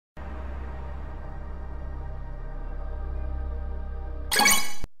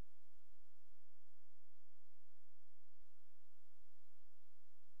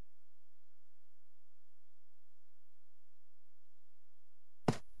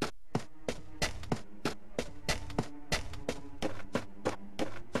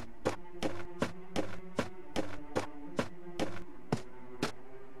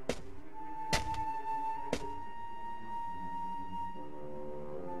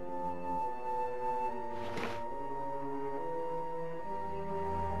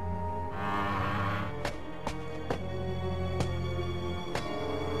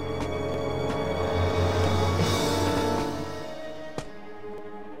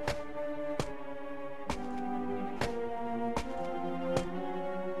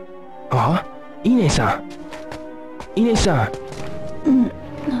Ine-san! Ine-san!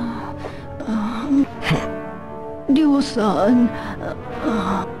 Ryo-san,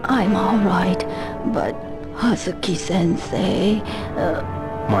 I'm alright, but Hazuki-sensei...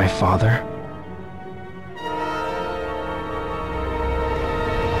 My father?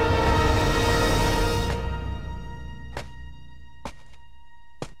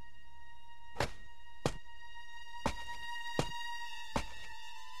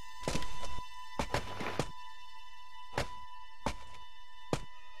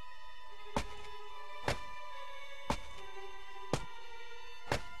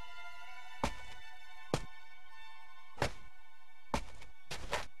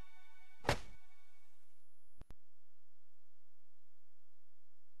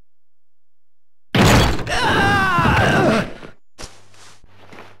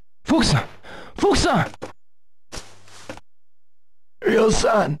 Fukusan! Fukusan!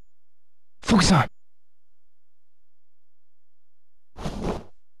 Ryo-san! Fukusan!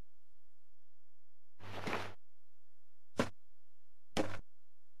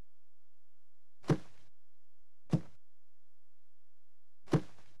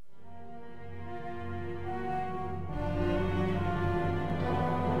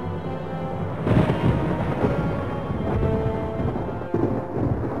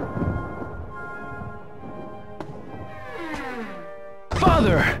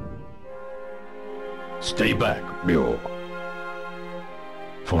 Father! Stay back, Ryo.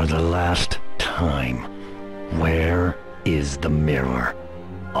 For the last time, where is the mirror?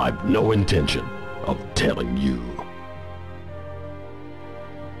 I've no intention of telling you.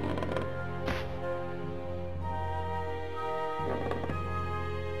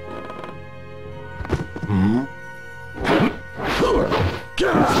 Hmm?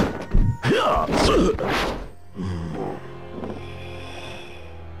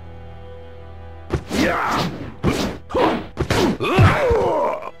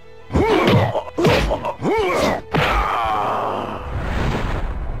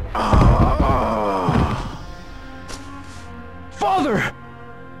 Father!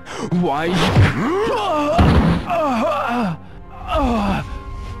 Why?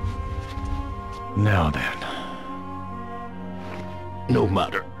 Now then. No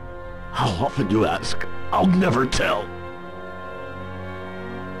matter how often you ask, I'll never tell.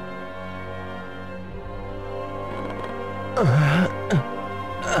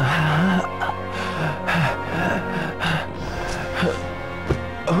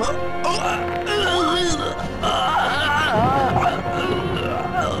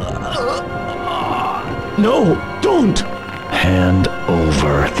 No, don't! Hand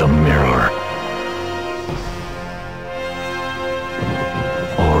over the mirror.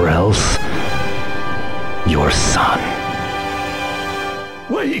 Or else, your son.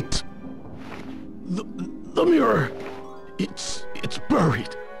 Wait! The mirror, it's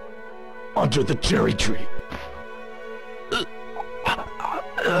buried under the cherry tree.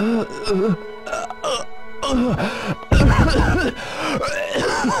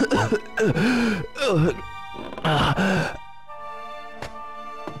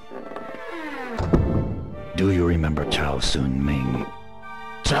 Do you remember Chao Sun-Ming?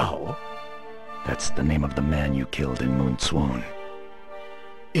 Chao? That's the name of the man you killed in Moon Swoon.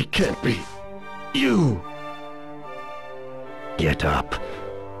 It can't be. You! Get up.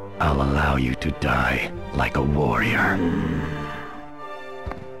 I'll allow you to die like a warrior.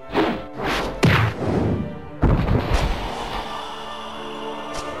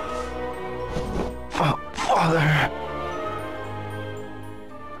 Father...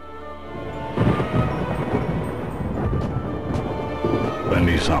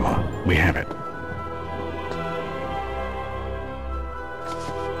 Bendy-sama, we have it.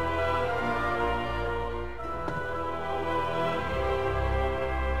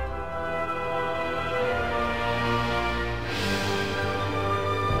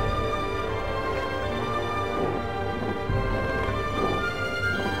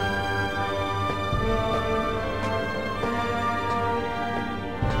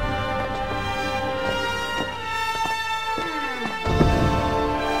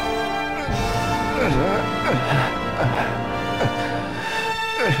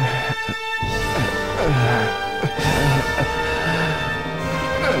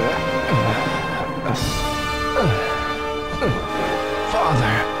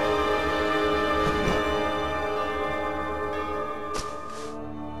 Father...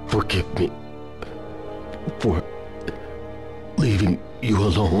 Forgive me for leaving you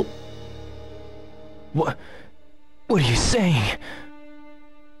alone. What are you saying?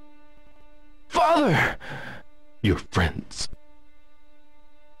 Father! Your friends.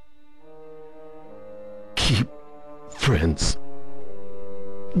 friends.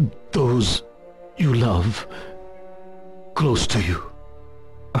 Those you love. Close to you.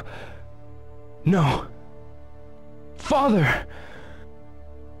 No. Father!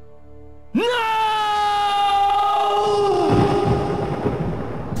 No!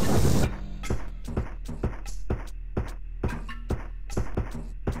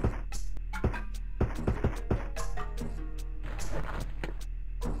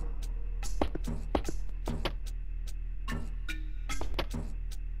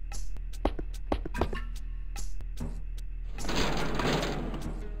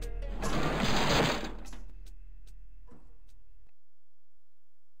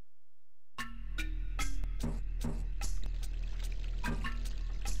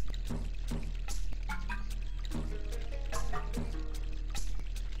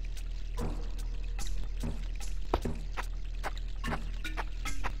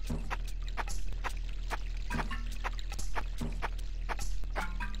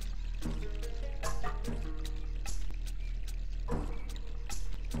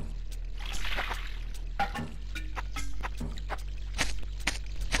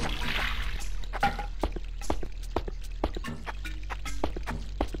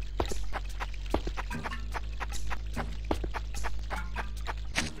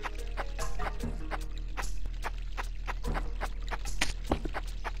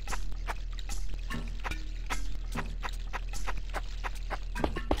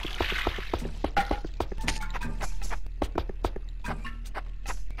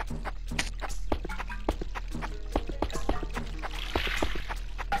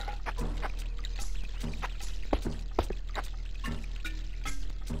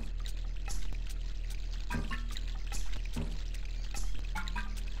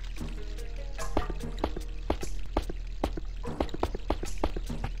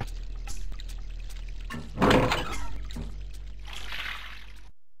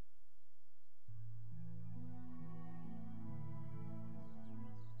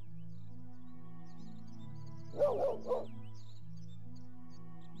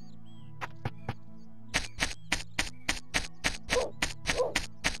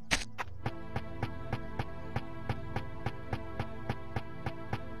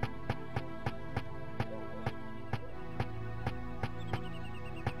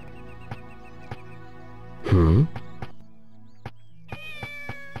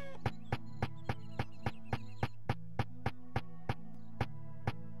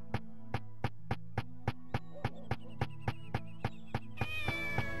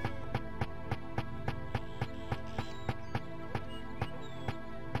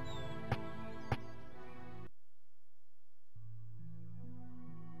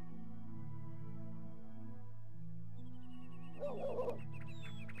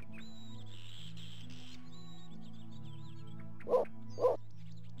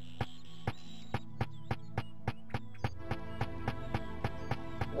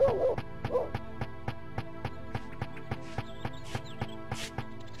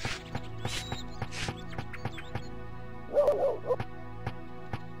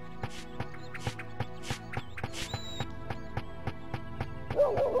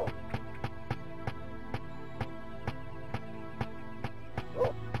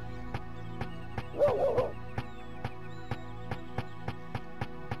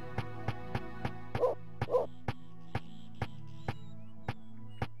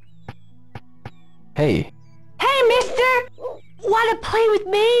 Hey, Hey, mister! Wanna play with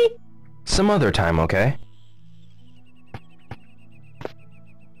me? some other time, okay?